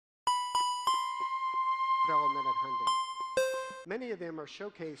development at Hyundai. Many of them are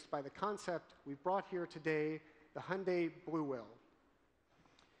showcased by the concept we've brought here today, the Hyundai Blue Whale.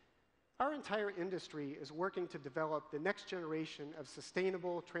 Our entire industry is working to develop the next generation of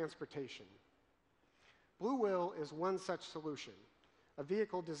sustainable transportation. Blue Whale is one such solution, a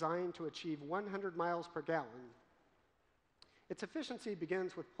vehicle designed to achieve 100 miles per gallon. Its efficiency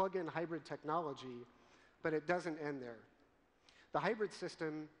begins with plug-in hybrid technology, but it doesn't end there. The hybrid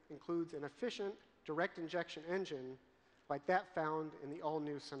system includes an efficient direct injection engine like that found in the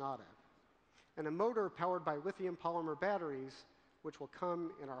all-new Sonata, and a motor powered by lithium polymer batteries, which will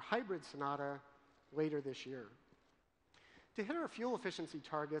come in our hybrid Sonata later this year. To hit our fuel efficiency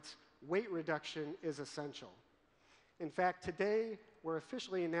targets, weight reduction is essential. In fact, today, we're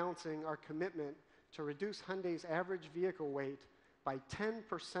officially announcing our commitment to reduce Hyundai's average vehicle weight by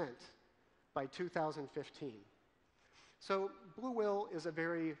 10% by 2015. So Blue Whale is a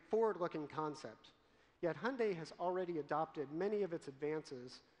very forward-looking concept, yet Hyundai has already adopted many of its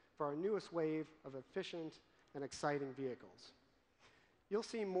advances for our newest wave of efficient and exciting vehicles. You'll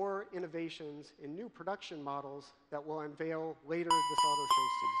see more innovations in new production models that we'll unveil later this auto show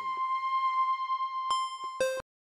season.